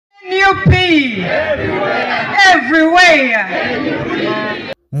NUP everywhere.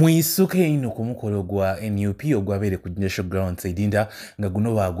 Mwisuke ino ku mukolo gwa NUP ogwabere ku Jinja grounds Jinja nga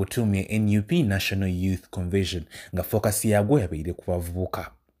guno bagutumye NUP National Youth Convention nga focus yagwo yabeire ku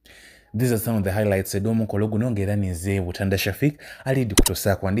bavubuka. These are some of the highlights edo mukolo guno ngera nize Butanda Shafik alidi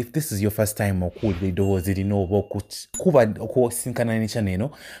kutosaako, and if this is your first time okuwulira eddoboozi lino oba kuba okusinkana ne channel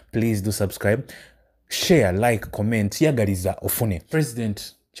eno, please do subscribe, share, like, comment, yagaliza ofune.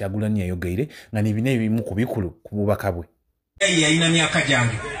 President Kyagulanyi yayogeire nga nibina ebimu ku bikulu ku bubaka bwe.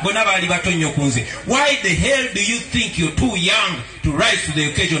 Why the hell do you think you're too young to rise to the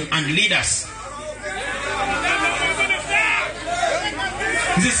occasion and lead us?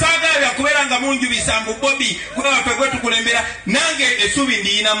 Nzisaga kubera nga munju bisambu Bobby kwa wapegwe tukulembera nange esubi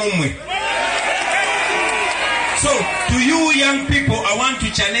ndiina mumwe. So to you young people, I want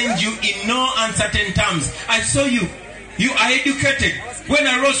to challenge you in no uncertain terms. I saw you. You are educated. When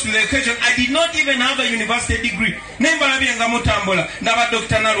I rose to the occasion, I did not even have a university degree. Nemba bianga mutambola. Ndaba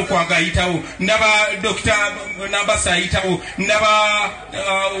Dr. Narukwaga itawo. Ndaba Dr. Nabasa itawo. Ndaba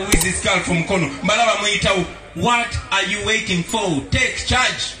with this girl from Kono. Malaba muitawo. What are you waiting for? Take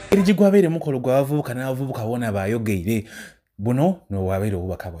charge. Erijigwabere mukolo gwa bavubuka n'abavubuka bona bayogeire. Buno no wabere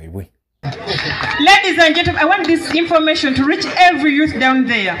obubaka bwabwe. Ladies and gentlemen, I want this information to reach every youth down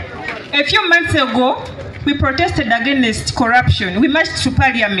there. A few months ago, we protested against corruption. We marched to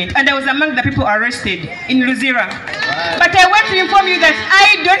parliament, and I was among the people arrested in Luzira. But I want to inform you that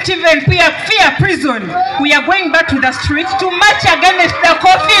I don't even fear prison. We are going back to the streets to march against the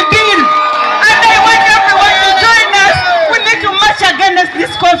coffee bill. And I want everyone to join us. We need to march against this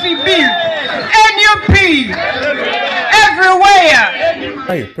coffee bill. NUP everywhere.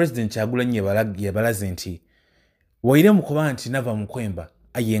 Ayo, President Kyagulanyi yabalaze nti waire mukuba nti nava mukwemba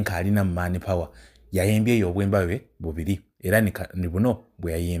ayenka alina money power. Yayembye y'obwemba bwe bubiri era ni buno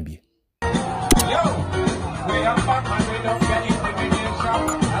bwe yayembye.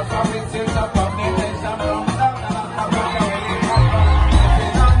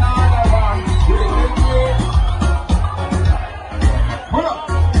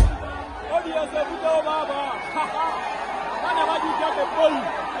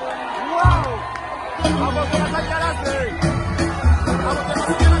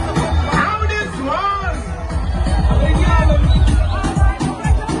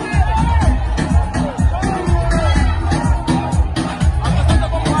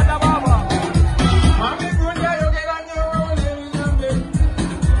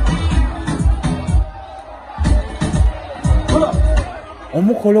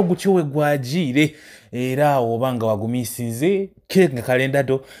 Omukolo gukiwe gwajire era obanga wagumisinze kenga kalenda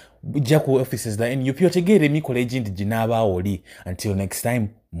do bujja ku offices da NUP otegere emikolo egindi ginaba oli. Until next time,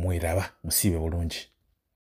 mweraba musibe bulungi.